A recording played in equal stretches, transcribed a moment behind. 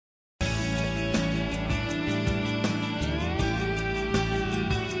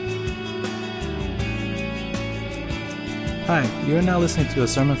Hi, you are now listening to a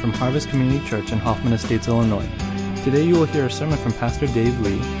sermon from Harvest Community Church in Hoffman Estates, Illinois. Today you will hear a sermon from Pastor Dave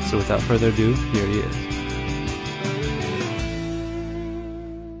Lee, so without further ado, here he is.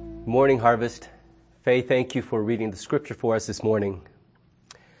 Good morning, Harvest. Faye, thank you for reading the scripture for us this morning.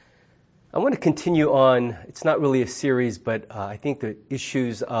 I want to continue on. It's not really a series, but I think the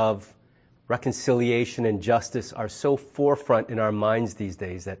issues of reconciliation and justice are so forefront in our minds these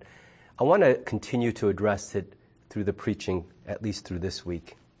days that I want to continue to address it through the preaching, at least through this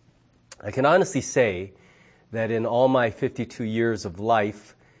week. I can honestly say that in all my 52 years of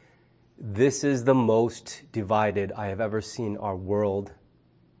life, this is the most divided I have ever seen our world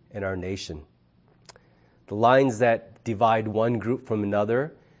and our nation. The lines that divide one group from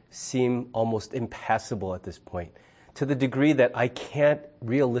another seem almost impassable at this point, to the degree that I can't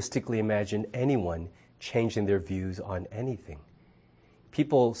realistically imagine anyone changing their views on anything.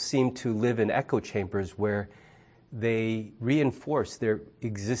 People seem to live in echo chambers where they reinforce their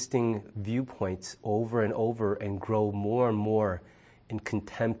existing viewpoints over and over and grow more and more in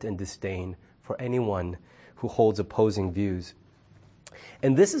contempt and disdain for anyone who holds opposing views.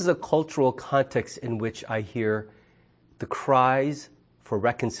 And this is a cultural context in which I hear the cries for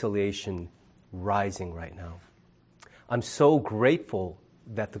reconciliation rising right now. I'm so grateful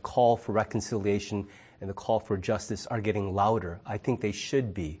that the call for reconciliation and the call for justice are getting louder. I think they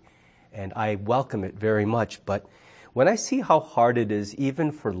should be, and I welcome it very much. But when I see how hard it is, even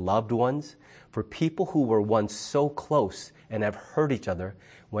for loved ones, for people who were once so close and have hurt each other,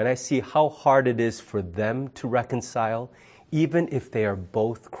 when I see how hard it is for them to reconcile, even if they are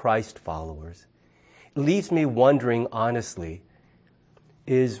both Christ followers, it leaves me wondering honestly,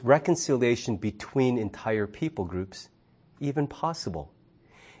 is reconciliation between entire people groups even possible?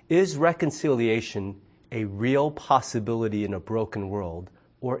 Is reconciliation a real possibility in a broken world,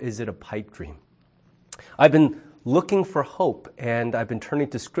 or is it a pipe dream? I've been looking for hope, and I've been turning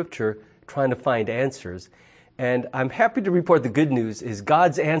to Scripture trying to find answers. And I'm happy to report the good news is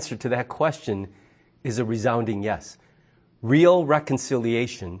God's answer to that question is a resounding yes. Real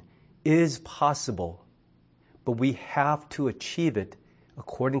reconciliation is possible, but we have to achieve it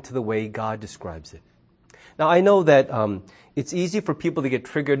according to the way God describes it. Now, I know that it's easy for people to get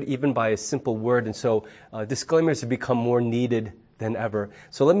triggered even by a simple word, and so disclaimers have become more needed than ever.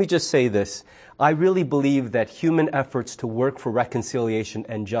 So let me just say this. I really believe that human efforts to work for reconciliation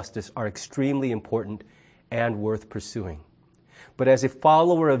and justice are extremely important and worth pursuing. But as a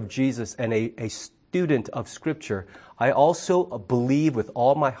follower of Jesus and a student of Scripture, I also believe with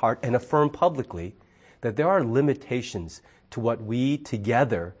all my heart and affirm publicly that there are limitations to what we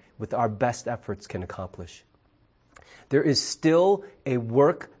together with our best efforts can accomplish. There is still a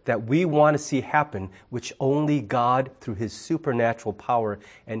work that we want to see happen, which only God, through His supernatural power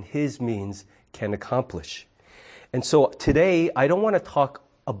and His means, can accomplish. And so today, I don't want to talk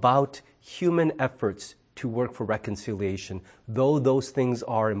about human efforts to work for reconciliation, though those things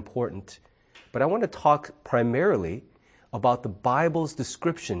are important. But I want to talk primarily about the Bible's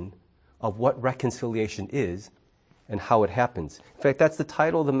description of what reconciliation is and how it happens. In fact, that's the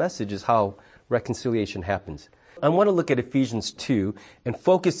title of the message, is how reconciliation happens. I want to look at Ephesians 2 and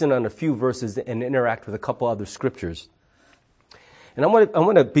focus in on a few verses and interact with a couple other scriptures. And I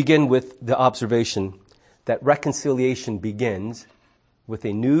want to begin with the observation that reconciliation begins with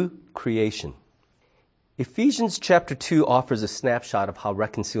a new creation. Ephesians chapter 2 offers a snapshot of how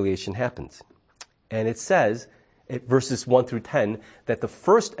reconciliation happens. And it says, at verses 1 through 10, that the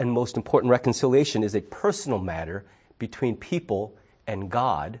first and most important reconciliation is a personal matter between people and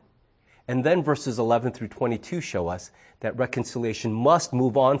God. And then verses 11 through 22 show us that reconciliation must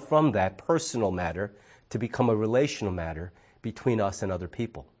move on from that personal matter to become a relational matter between us and other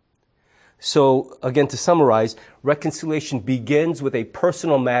people. So, again, to summarize, reconciliation begins with a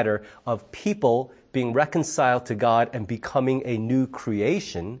personal matter of people being reconciled to God and becoming a new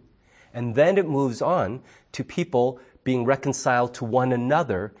creation. And then it moves on to people being reconciled to one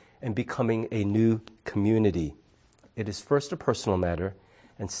another and becoming a new community. It is first a personal matter,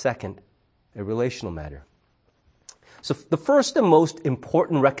 and second, a relational matter. So the first and most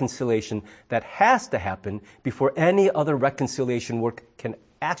important reconciliation that has to happen before any other reconciliation work can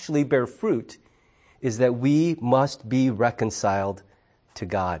actually bear fruit is that we must be reconciled to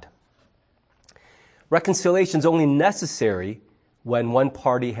God. Reconciliation is only necessary when one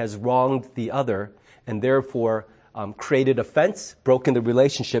party has wronged the other and therefore created offense, broken the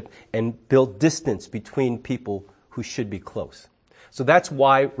relationship, and built distance between people who should be close. So that's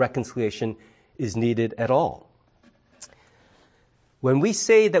why reconciliation is needed at all. When we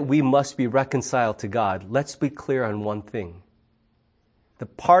say that we must be reconciled to God, let's be clear on one thing. The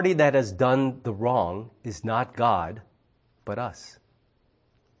party that has done the wrong is not God, but us.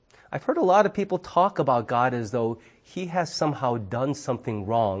 I've heard a lot of people talk about God as though he has somehow done something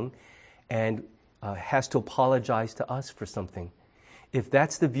wrong and has to apologize to us for something. If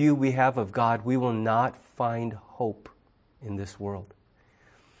that's the view we have of God, we will not find hope in this world.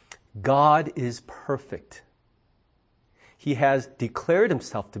 God is perfect. He has declared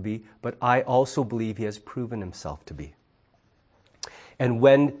himself to be, but I also believe he has proven himself to be. And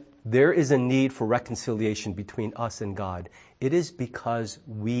when there is a need for reconciliation between us and God, it is because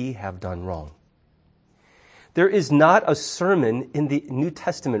we have done wrong. There is not a sermon in the New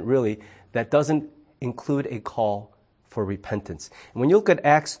Testament, really, that doesn't include a call for repentance. And when you look at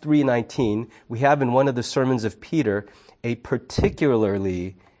Acts 3:19, we have in one of the sermons of Peter a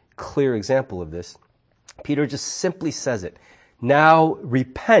particularly clear example of this. Peter just simply says it. Now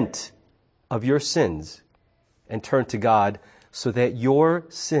repent of your sins and turn to God so that your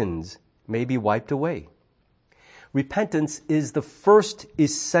sins may be wiped away. Repentance is the first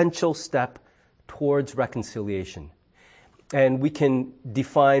essential step towards reconciliation. And we can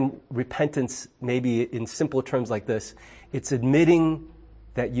define repentance maybe in simple terms like this. It's admitting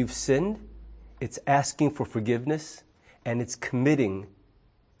that you've sinned, it's asking for forgiveness, and it's committing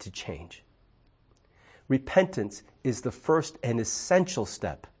to change. Repentance is the first and essential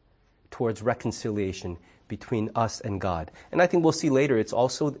step towards reconciliation between us and God. And I think we'll see later it's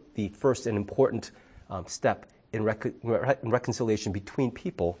also the first and important step in reconciliation between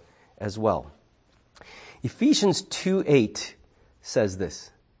people as well. Ephesians 2:8 says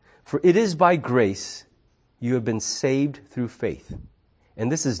this, "For it is by grace you have been saved through faith,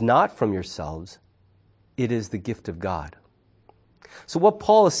 and this is not from yourselves, it is the gift of God." So what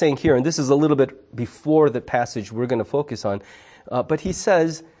Paul is saying here, and this is a little bit before the passage we're going to focus on, but he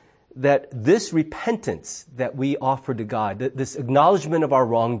says that this repentance that we offer to God, this acknowledgement of our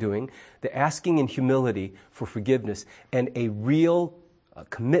wrongdoing, the asking in humility for forgiveness, and a real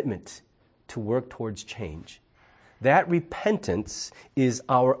commitment to work towards change, that repentance is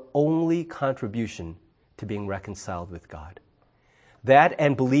our only contribution to being reconciled with God. That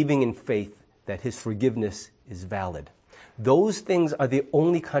and believing in faith that his forgiveness is valid. Those things are the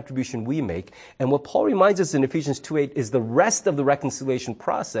only contribution we make. And what Paul reminds us in Ephesians 2:8 is the rest of the reconciliation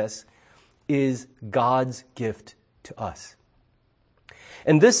process is God's gift to us.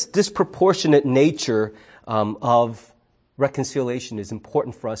 And this disproportionate nature of reconciliation is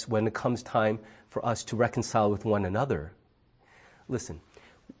important for us when it comes time for us to reconcile with one another. Listen,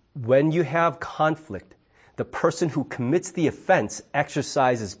 when you have conflict, the person who commits the offense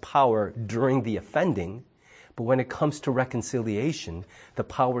exercises power during the offending, but when it comes to reconciliation, the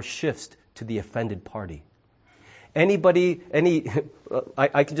power shifts to the offended party. I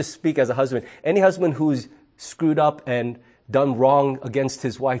can just speak as a husband. Any husband who's screwed up and done wrong against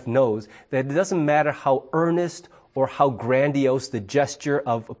his wife knows that it doesn't matter how earnest or how grandiose the gesture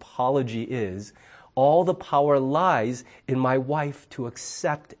of apology is, all the power lies in my wife to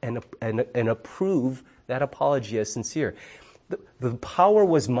accept and approve that apology as sincere. The power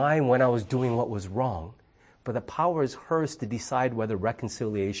was mine when I was doing what was wrong, but the power is hers to decide whether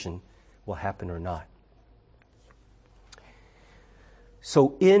reconciliation will happen or not.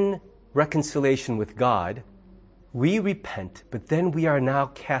 So in reconciliation with God, we repent, but then we are now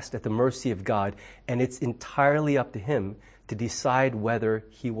cast at the mercy of God, and it's entirely up to him to decide whether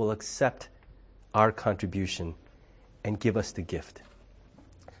he will accept our contribution and give us the gift.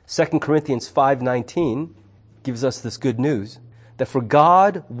 2 Corinthians 5:19 gives us this good news, that for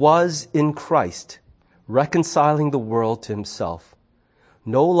God was in Christ, reconciling the world to himself,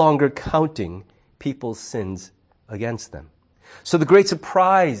 no longer counting people's sins against them. So the great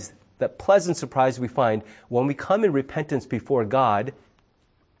surprise, that pleasant surprise we find when we come in repentance before God,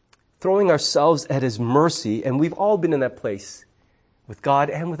 throwing ourselves at his mercy, and we've all been in that place with God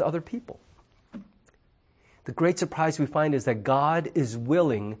and with other people. The great surprise we find is that God is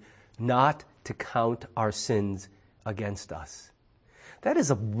willing not to count our sins against us. That is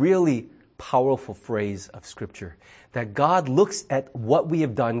a really powerful phrase of Scripture, that God looks at what we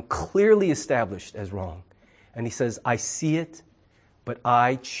have done clearly established as wrong, and he says, I see it, but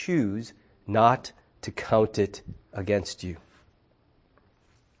I choose not to count it against you.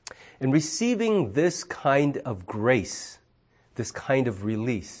 And receiving this kind of grace, this kind of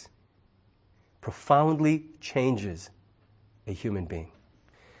release, profoundly changes a human being.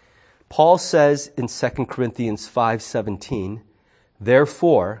 Paul says in 2 Corinthians 5:17,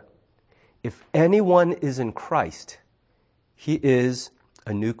 therefore, if anyone is in Christ, he is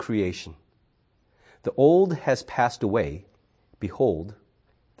a new creation. The old has passed away. Behold,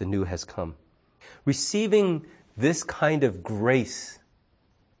 the new has come. Receiving this kind of grace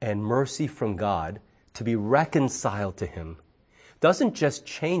and mercy from God to be reconciled to him, doesn't just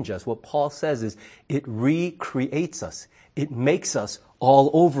change us. What Paul says is it recreates us. It makes us all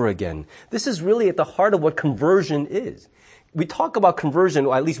over again. This is really at the heart of what conversion is. We talk about conversion,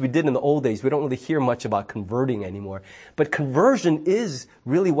 or at least we did in the old days. We don't really hear much about converting anymore. But conversion is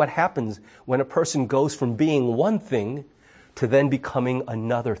really what happens when a person goes from being one thing to then becoming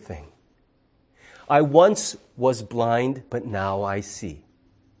another thing. I once was blind, but now I see.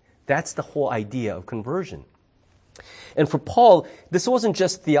 That's the whole idea of conversion. And for Paul, this wasn't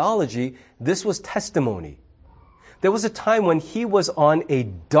just theology, this was testimony. There was a time when he was on a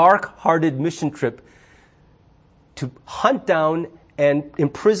dark-hearted mission trip to hunt down and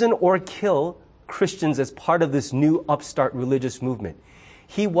imprison or kill Christians as part of this new upstart religious movement.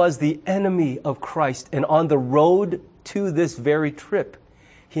 He was the enemy of Christ, and on the road to this very trip,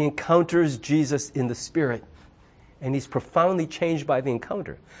 he encounters Jesus in the Spirit, and he's profoundly changed by the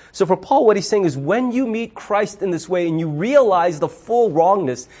encounter. So for Paul, what he's saying is when you meet Christ in this way and you realize the full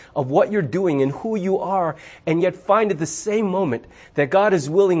wrongness of what you're doing and who you are, and yet find at the same moment that God is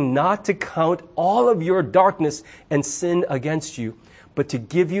willing not to count all of your darkness and sin against you, but to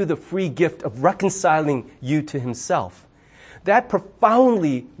give you the free gift of reconciling you to himself, that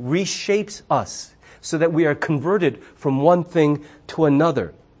profoundly reshapes us so that we are converted from one thing to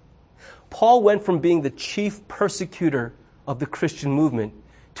another. Paul went from being the chief persecutor of the Christian movement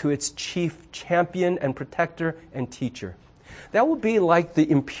to its chief champion and protector and teacher. That would be like the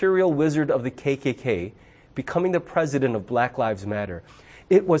imperial wizard of the KKK becoming the president of Black Lives Matter.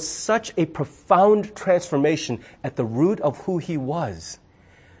 It was such a profound transformation at the root of who he was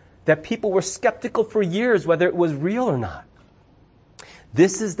that people were skeptical for years whether it was real or not.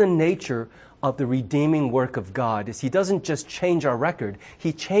 This is the nature of the redeeming work of God, is he doesn't just change our record,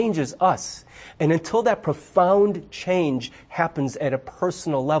 he changes us. And until that profound change happens at a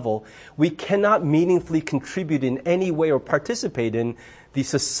personal level, we cannot meaningfully contribute in any way or participate in the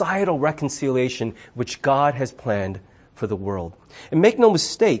societal reconciliation which God has planned for the world. And make no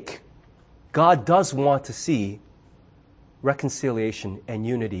mistake, God does want to see reconciliation and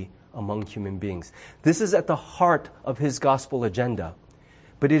unity among human beings. This is at the heart of his gospel agenda.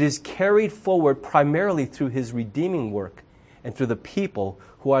 But it is carried forward primarily through his redeeming work and through the people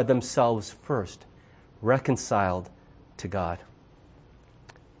who are themselves first reconciled to God.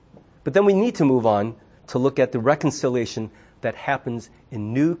 But then we need to move on to look at the reconciliation that happens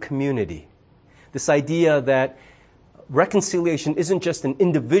in new community. This idea that reconciliation isn't just an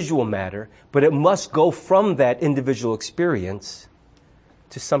individual matter, but it must go from that individual experience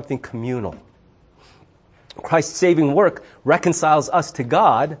to something communal. Christ's saving work reconciles us to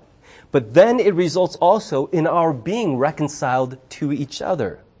God, but then it results also in our being reconciled to each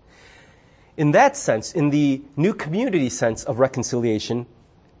other. In that sense, in the new community sense of reconciliation,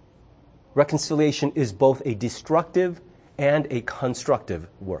 reconciliation is both a destructive and a constructive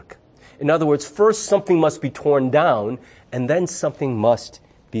work. In other words, first something must be torn down, and then something must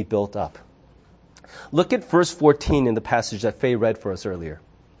be built up. Look at verse 14 in the passage that Faye read for us earlier.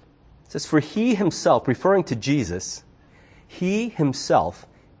 It says, "For he himself," referring to Jesus, "he himself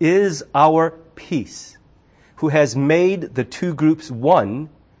is our peace, who has made the two groups one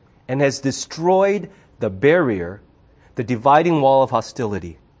and has destroyed the barrier, the dividing wall of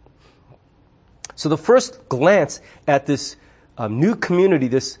hostility." So the first glance at this new community,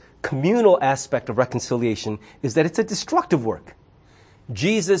 this communal aspect of reconciliation, is that it's a destructive work.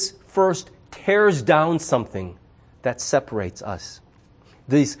 Jesus first tears down something that separates us.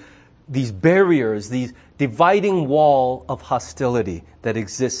 These barriers, these dividing wall of hostility that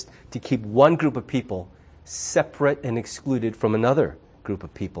exists to keep one group of people separate and excluded from another group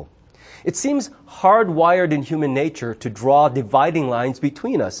of people. It seems hardwired in human nature to draw dividing lines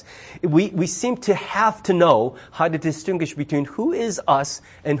between us. We seem to have to know how to distinguish between who is us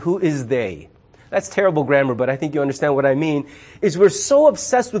and who is they. That's terrible grammar, but I think you understand what I mean. Is we're so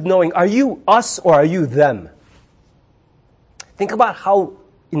obsessed with knowing, are you us or are you them? Think about how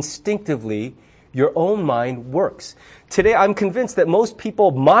instinctively your own mind works. Today, I'm convinced that most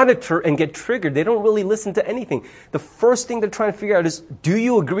people monitor and get triggered. They don't really listen to anything. The first thing they're trying to figure out is, do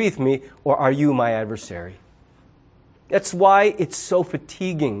you agree with me or are you my adversary? That's why it's so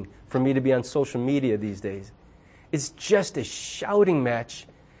fatiguing for me to be on social media these days. It's just a shouting match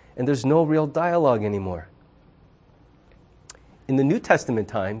and there's no real dialogue anymore. In the New Testament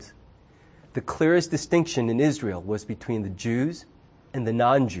times, the clearest distinction in Israel was between the Jews and the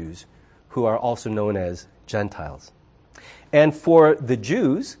non-Jews, who are also known as Gentiles. And for the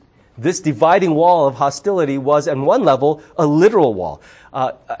Jews, this dividing wall of hostility was, on one level, a literal wall.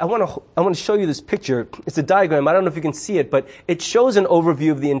 I want to show you this picture. It's a diagram. I don't know if you can see it, but it shows an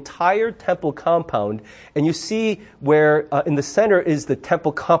overview of the entire temple compound. And you see where in the center is the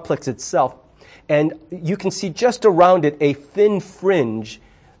temple complex itself. And you can see just around it a thin fringe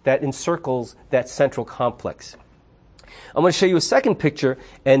that encircles that central complex. I'm going to show you a second picture,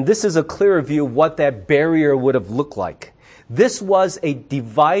 and this is a clearer view of what that barrier would have looked like. This was a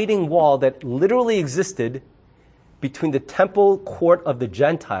dividing wall that literally existed between the temple court of the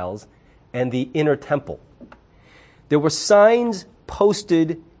Gentiles and the inner temple. There were signs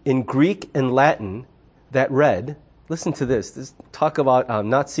posted in Greek and Latin that read, listen to this talk about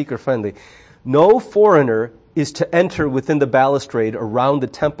not seeker-friendly. No foreigner is to enter within the balustrade around the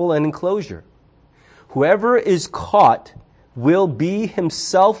temple and enclosure. Whoever is caught will be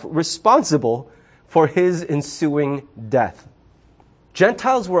himself responsible for his ensuing death.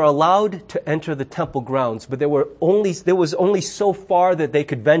 Gentiles were allowed to enter the temple grounds, but there was only so far that they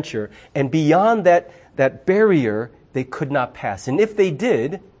could venture, and beyond that barrier, they could not pass. And if they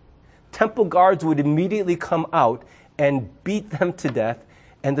did, temple guards would immediately come out and beat them to death,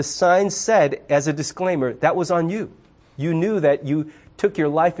 and the sign said, as a disclaimer, that was on you. You knew that you took your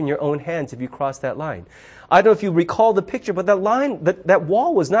life in your own hands if you crossed that line. I don't know if you recall the picture, but that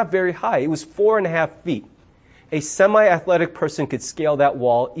wall was not very high. It was 4.5 feet. A semi-athletic person could scale that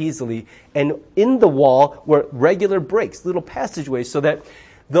wall easily, and in the wall were regular breaks, little passageways, so that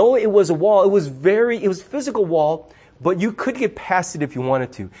though it was a wall, it was a physical wall, but you could get past it if you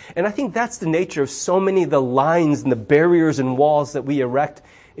wanted to. And I think that's the nature of so many of the lines and the barriers and walls that we erect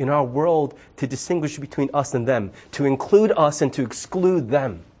in our world to distinguish between us and them, to include us and to exclude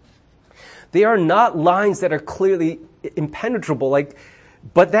them. They are not lines that are clearly impenetrable,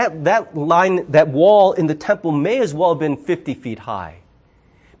 but that line, that wall in the temple may as well have been 50 feet high.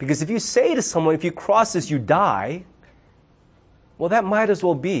 Because if you say to someone, if you cross this, you die, well, that might as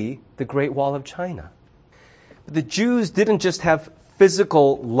well be the Great Wall of China. But the Jews didn't just have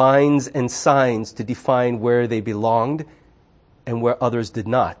physical lines and signs to define where they belonged and where others did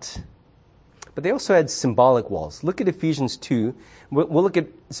not. But they also had symbolic walls. Look at Ephesians 2. We'll look at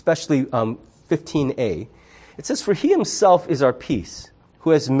especially 15a. It says, "For he himself is our peace, who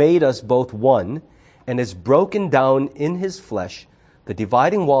has made us both one, and has broken down in his flesh the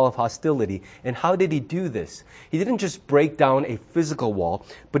dividing wall of hostility." And how did he do this? He didn't just break down a physical wall,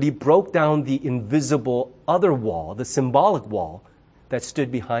 but he broke down the invisible other wall, the symbolic wall that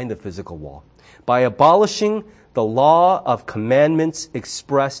stood behind the physical wall, by abolishing the law of commandments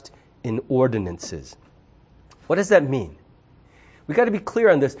expressed in ordinances. What does that mean? We've got to be clear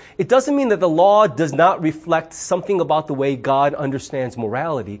on this. It doesn't mean that the law does not reflect something about the way God understands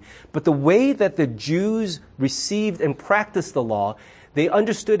morality, but the way that the Jews received and practiced the law, they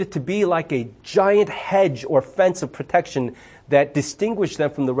understood it to be like a giant hedge or fence of protection that distinguished them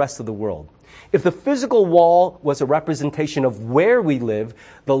from the rest of the world. If the physical wall was a representation of where we live,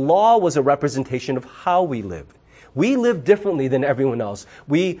 the law was a representation of how we lived. We live differently than everyone else.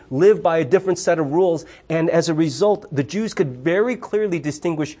 We live by a different set of rules, and as a result, the Jews could very clearly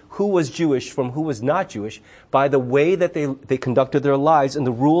distinguish who was Jewish from who was not Jewish by the way that they conducted their lives and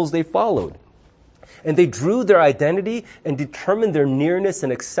the rules they followed. And they drew their identity and determined their nearness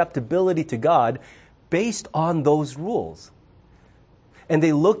and acceptability to God based on those rules. And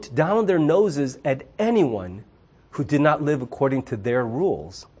they looked down their noses at anyone who did not live according to their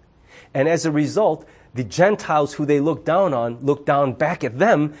rules. And as a result, the Gentiles who they looked down on looked down back at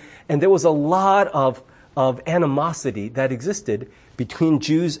them, and there was a lot of animosity that existed between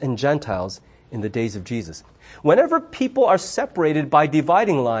Jews and Gentiles in the days of Jesus. Whenever people are separated by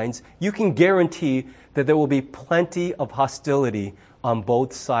dividing lines, you can guarantee that there will be plenty of hostility on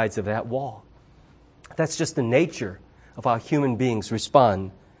both sides of that wall. That's just the nature of how human beings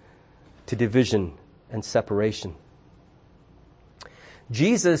respond to division and separation.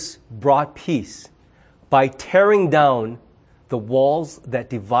 Jesus brought peace by tearing down the walls that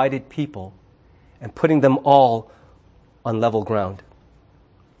divided people and putting them all on level ground.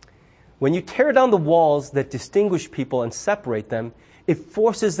 When you tear down the walls that distinguish people and separate them, it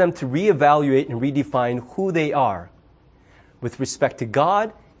forces them to reevaluate and redefine who they are with respect to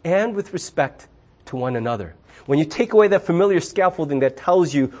God and with respect to one another. When you take away that familiar scaffolding that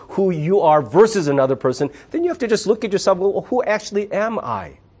tells you who you are versus another person, then you have to just look at yourself, well, who actually am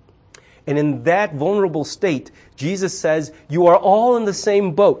I? And in that vulnerable state, Jesus says, you are all in the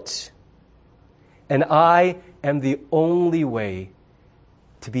same boat. And I am the only way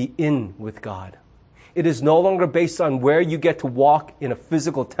to be in with God. It is no longer based on where you get to walk in a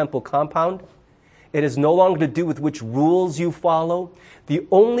physical temple compound. It has no longer to do with which rules you follow. The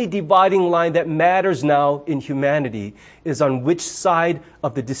only dividing line that matters now in humanity is on which side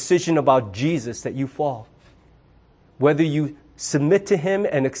of the decision about Jesus that you fall. Whether you submit to him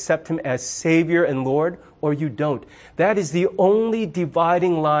and accept him as Savior and Lord, or you don't. That is the only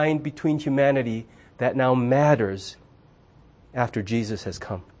dividing line between humanity that now matters after Jesus has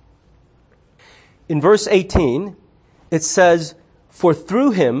come. In verse 18, it says, "For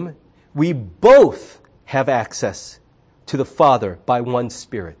through him we both have access to the Father by one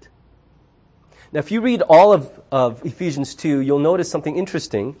Spirit." Now, if you read all of Ephesians 2, you'll notice something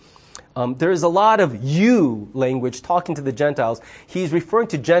interesting. There is a lot of you language talking to the Gentiles. He's referring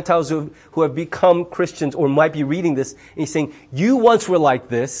to Gentiles who have become Christians or might be reading this. And he's saying, you once were like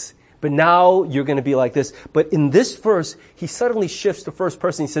this, but now you're going to be like this. But in this verse, he suddenly shifts to first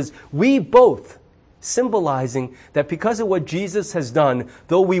person. He says, we both, symbolizing that because of what Jesus has done,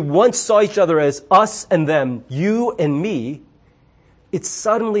 though we once saw each other as us and them, you and me, it's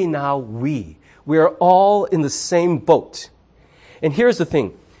suddenly now we. We are all in the same boat. And here's the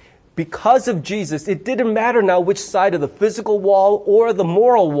thing. Because of Jesus, it didn't matter now which side of the physical wall or the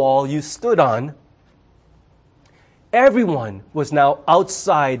moral wall you stood on. Everyone was now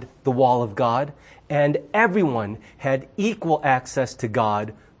outside the wall of God, and everyone had equal access to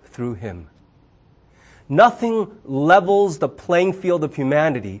God through him. Nothing levels the playing field of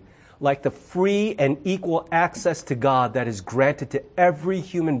humanity like the free and equal access to God that is granted to every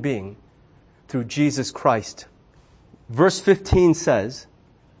human being through Jesus Christ. Verse 15 says,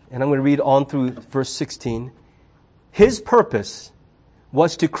 and I'm going to read on through verse 16. His purpose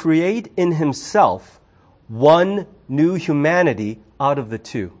was to create in himself one new humanity out of the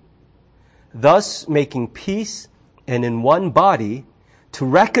two, thus making peace and in one body to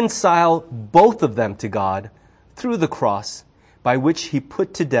reconcile both of them to God through the cross, by which he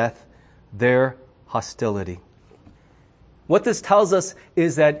put to death their hostility. What this tells us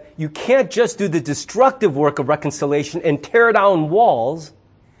is that you can't just do the destructive work of reconciliation and tear down walls,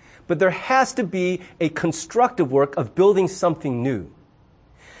 but there has to be a constructive work of building something new.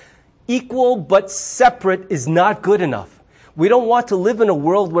 Equal but separate is not good enough. We don't want to live in a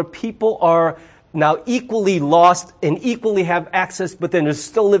world where people are now equally lost and equally have access, but then they're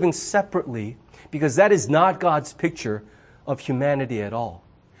still living separately, because that is not God's picture of humanity at all.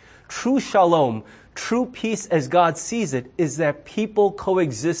 True shalom, true peace as God sees it, is that people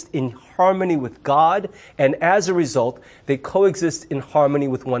coexist in harmony with God, and as a result, they coexist in harmony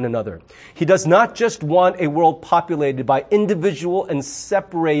with one another. He does not just want a world populated by individual and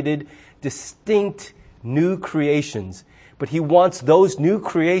separated, distinct new creations, but he wants those new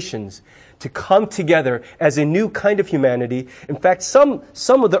creations to come together as a new kind of humanity. In fact, some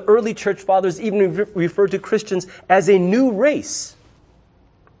of the early church fathers even referred to Christians as a new race.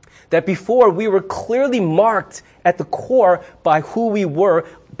 That before we were clearly marked at the core by who we were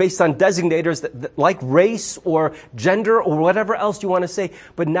based on designators like race or gender or whatever else you want to say.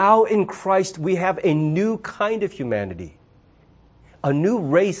 But now in Christ we have a new kind of humanity. A new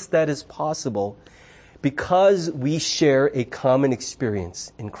race that is possible because we share a common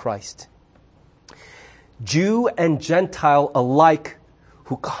experience in Christ. Jew and Gentile alike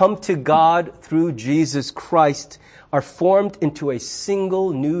who come to God through Jesus Christ are formed into a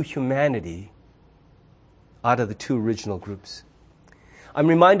single new humanity out of the two original groups. I'm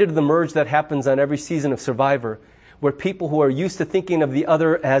reminded of the merge that happens on every season of Survivor, where people who are used to thinking of the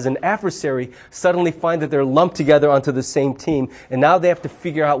other as an adversary suddenly find that they're lumped together onto the same team, and now they have to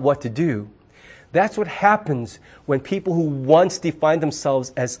figure out what to do. That's what happens when people who once defined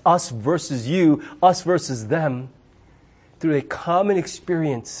themselves as us versus you, us versus them, through a common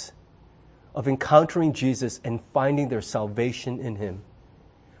experience of encountering Jesus and finding their salvation in him,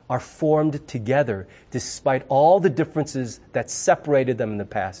 are formed together, despite all the differences that separated them in the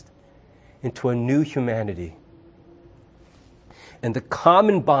past, into a new humanity. And the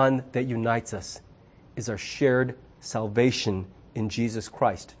common bond that unites us is our shared salvation in Jesus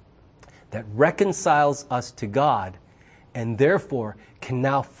Christ, that reconciles us to God and therefore can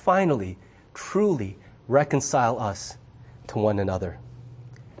now finally, truly reconcile us to one another.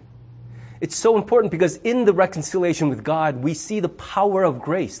 It's so important because in the reconciliation with God, we see the power of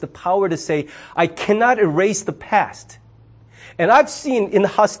grace, the power to say, I cannot erase the past. And I've seen in the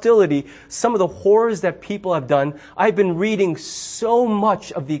hostility some of the horrors that people have done. I've been reading so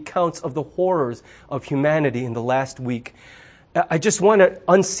much of the accounts of the horrors of humanity in the last week. I just want to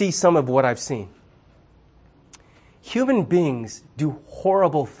unsee some of what I've seen. Human beings do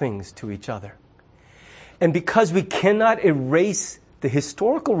horrible things to each other. And because we cannot erase the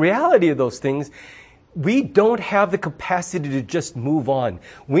historical reality of those things, We don't have the capacity to just move on.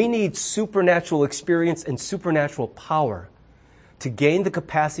 We need supernatural experience and supernatural power to gain the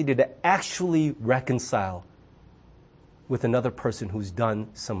capacity to actually reconcile with another person who's done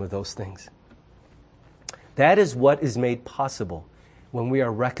some of those things. That is what is made possible when we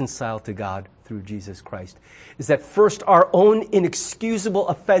are reconciled to God through Jesus Christ. Is that first our own inexcusable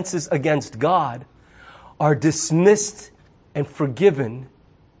offenses against God are dismissed and forgiven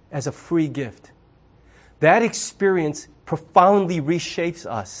as a free gift. That experience profoundly reshapes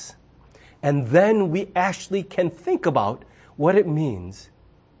us. And then we actually can think about what it means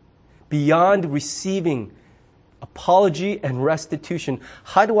beyond receiving apology and restitution.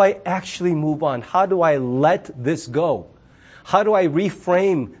 How do I actually move on? How do I let this go? How do I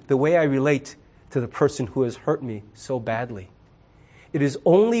reframe the way I relate to the person who has hurt me so badly? It is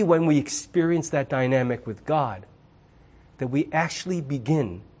only when we experience that dynamic with God that we actually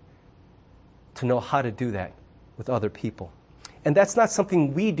begin to know how to do that with other people. And that's not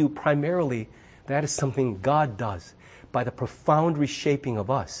something we do primarily. That is something God does. By the profound reshaping of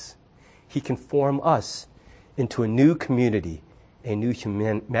us, He can form us into a new community, a new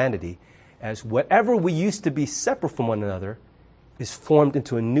humanity, as whatever we used to be separate from one another is formed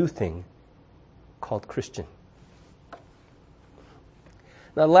into a new thing called Christian.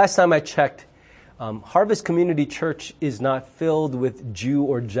 Now, the last time I checked, Harvest Community Church is not filled with Jew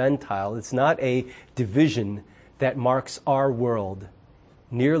or Gentile. It's not a division that marks our world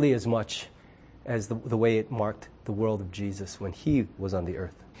nearly as much as the way it marked the world of Jesus when He was on the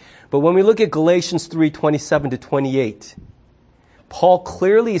earth. But when we look at Galatians 3:27-28, Paul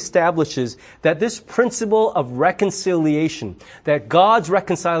clearly establishes that this principle of reconciliation, that God's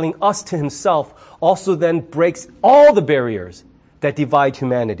reconciling us to Himself, also then breaks all the barriers that divide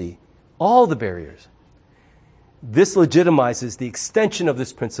humanity. All the barriers. This legitimizes the extension of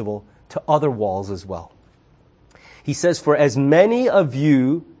this principle to other walls as well. He says, "For as many of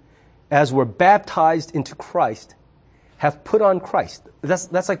you as were baptized into Christ have put on Christ."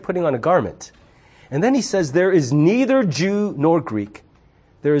 That's like putting on a garment. And then he says, "There is neither Jew nor Greek.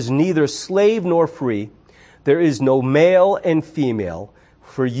 There is neither slave nor free. There is no male and female.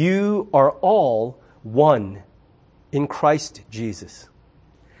 For you are all one in Christ Jesus."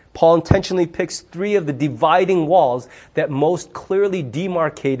 Paul intentionally picks three of the dividing walls that most clearly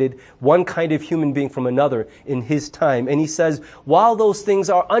demarcated one kind of human being from another in his time. And he says, while those things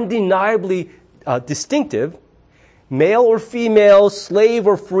are undeniably distinctive, male or female, slave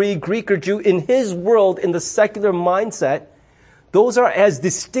or free, Greek or Jew, in his world, in the secular mindset, those are as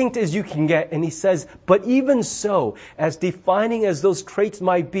distinct as you can get. And he says, but even so, as defining as those traits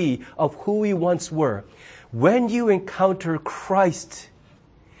might be of who we once were, when you encounter Christ,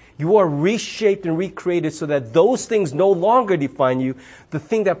 you are reshaped and recreated so that those things no longer define you. The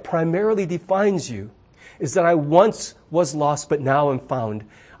thing that primarily defines you is that I once was lost, but now am found.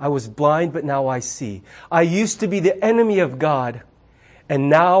 I was blind, but now I see. I used to be the enemy of God, and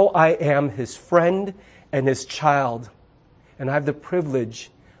now I am His friend and His child. And I have the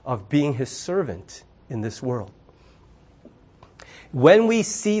privilege of being His servant in this world. When we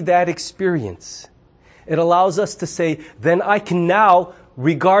see that experience, it allows us to say, then I can now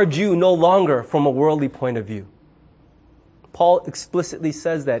regard you no longer from a worldly point of view. Paul explicitly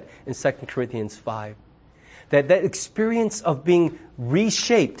says that in 2 Corinthians 5. That experience of being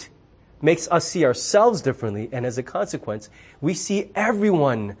reshaped makes us see ourselves differently, and as a consequence, we see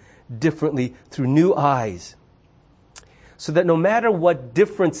everyone differently through new eyes. So that no matter what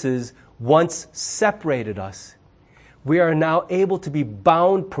differences once separated us, we are now able to be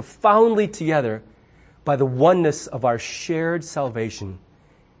bound profoundly together by the oneness of our shared salvation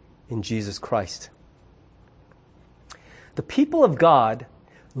in Jesus Christ. The people of God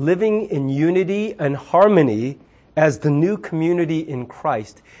living in unity and harmony as the new community in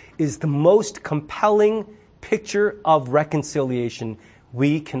Christ is the most compelling picture of reconciliation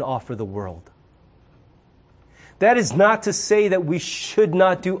we can offer the world. That is not to say that we should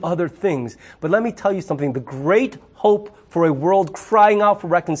not do other things, but let me tell you something. The great hope for a world crying out for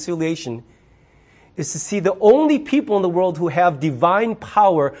reconciliation is to see the only people in the world who have divine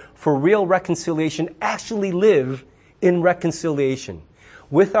power for real reconciliation actually live in reconciliation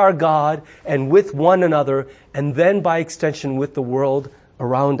with our God and with one another, and then by extension with the world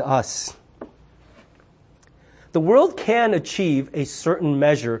around us. The world can achieve a certain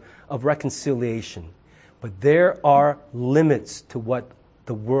measure of reconciliation, but there are limits to what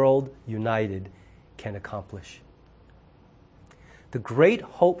the world united can accomplish. The great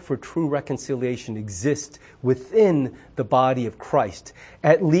hope for true reconciliation exists within the body of Christ,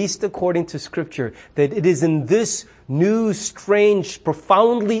 at least according to Scripture, that it is in this new, strange,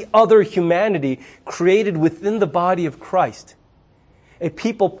 profoundly other humanity created within the body of Christ, a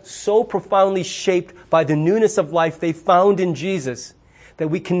people so profoundly shaped by the newness of life they found in Jesus, that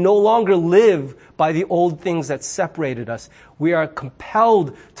we can no longer live by the old things that separated us. We are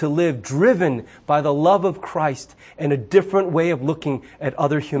compelled to live driven by the love of Christ and a different way of looking at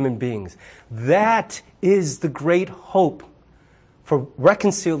other human beings. That is the great hope for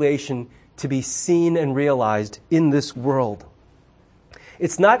reconciliation to be seen and realized in this world.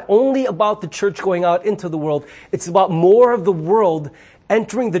 It's not only about the church going out into the world, it's about more of the world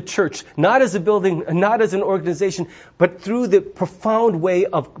entering the church, not as a building, not as an organization, but through the profound way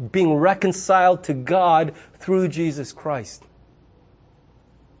of being reconciled to God through Jesus Christ.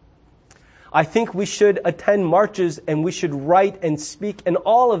 I think we should attend marches and we should write and speak and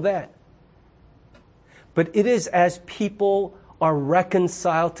all of that. But it is as people are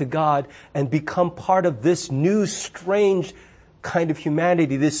reconciled to God and become part of this new, strange kind of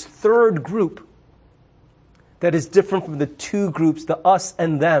humanity, this third group that is different from the two groups, the us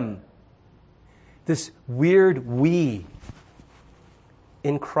and them. This weird we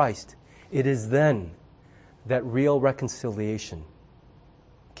in Christ. It is then that real reconciliation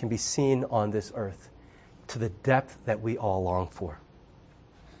can be seen on this earth to the depth that we all long for.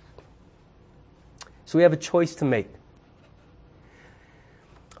 So we have a choice to make.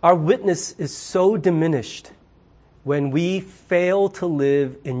 Our witness is so diminished when we fail to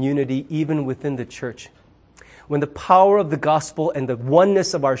live in unity even within the church. When the power of the gospel and the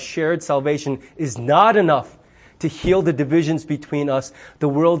oneness of our shared salvation is not enough to heal the divisions between us, the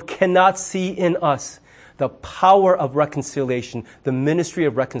world cannot see in us the power of reconciliation, the ministry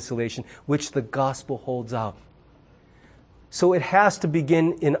of reconciliation, which the gospel holds out. So it has to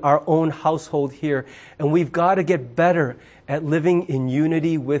begin in our own household here, and we've got to get better at living in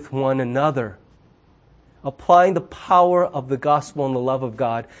unity with one another, applying the power of the gospel and the love of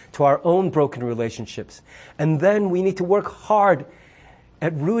God to our own broken relationships. And then we need to work hard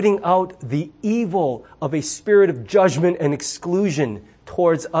at rooting out the evil of a spirit of judgment and exclusion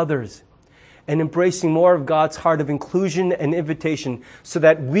towards others, and embracing more of God's heart of inclusion and invitation so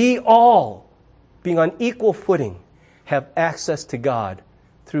that we all, being on equal footing, have access to God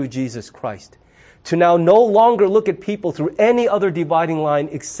through Jesus Christ. To now no longer look at people through any other dividing line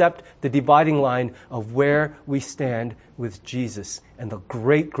except the dividing line of where we stand with Jesus and the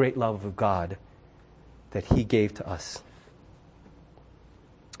great, great love of God that He gave to us.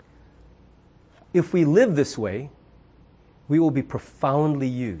 If we live this way, we will be profoundly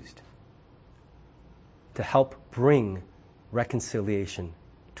used to help bring reconciliation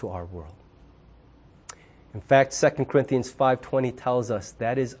to our world. In fact, 2 Corinthians 5:20 tells us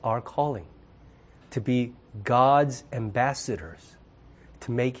that is our calling, to be God's ambassadors,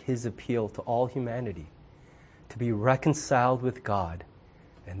 to make His appeal to all humanity, to be reconciled with God,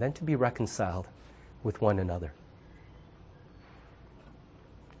 and then to be reconciled with one another.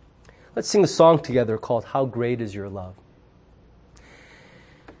 Let's sing a song together called How Great Is Your Love.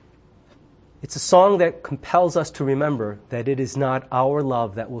 It's a song that compels us to remember that it is not our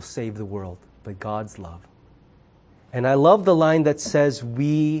love that will save the world, but God's love. And I love the line that says,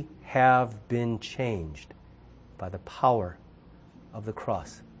 we have been changed by the power of the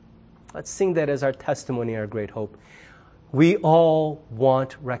cross. Let's sing that as our testimony, our great hope. We all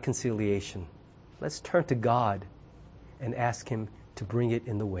want reconciliation. Let's turn to God and ask Him to bring it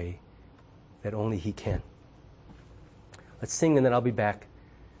in the way that only He can. Let's sing, and then I'll be back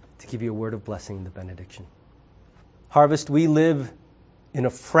to give you a word of blessing in the benediction. Harvest, we live in a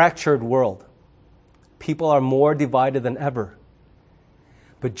fractured world. People are more divided than ever.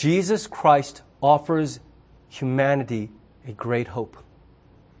 But Jesus Christ offers humanity a great hope.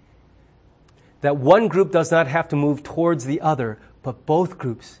 That one group does not have to move towards the other, but both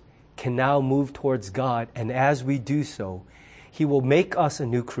groups can now move towards God. And as we do so, He will make us a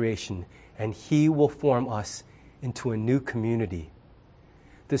new creation, and He will form us into a new community.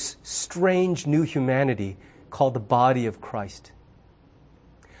 This strange new humanity called the body of Christ.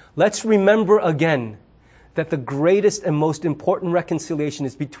 Let's remember again that the greatest and most important reconciliation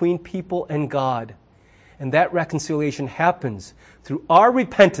is between people and God. And that reconciliation happens through our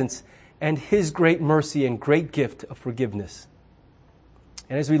repentance and His great mercy and great gift of forgiveness.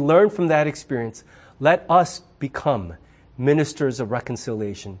 And as we learn from that experience, let us become ministers of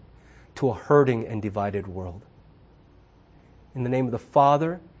reconciliation to a hurting and divided world. In the name of the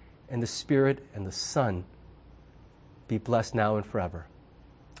Father, and the Spirit, and the Son, be blessed now and forever.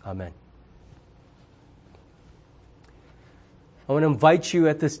 Amen. I want to invite you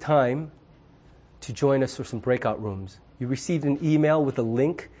at this time to join us for some breakout rooms. You received an email with a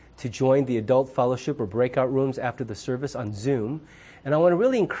link to join the adult fellowship or breakout rooms after the service on Zoom. And I want to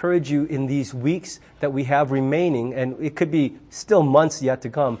really encourage you in these weeks that we have remaining, and it could be still months yet to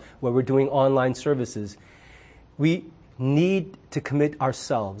come, where we're doing online services. We need to commit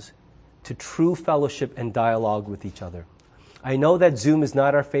ourselves to true fellowship and dialogue with each other. I know that Zoom is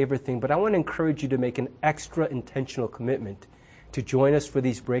not our favorite thing, but I want to encourage you to make an extra intentional commitment to join us for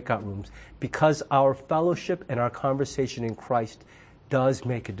these breakout rooms, because our fellowship and our conversation in Christ does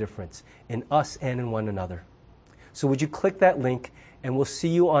make a difference in us and in one another. So would you click that link, and we'll see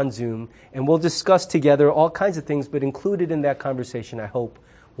you on Zoom, and we'll discuss together all kinds of things, but included in that conversation, I hope,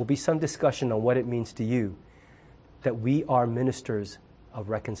 will be some discussion on what it means to you that we are ministers of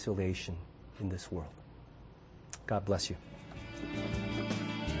reconciliation in this world. God bless you.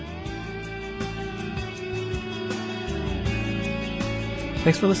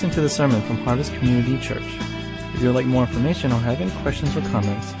 Thanks for listening to the sermon from Harvest Community Church. If you would like more information or have any questions or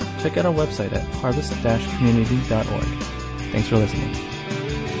comments, check out our website at harvest-community.org. Thanks for listening.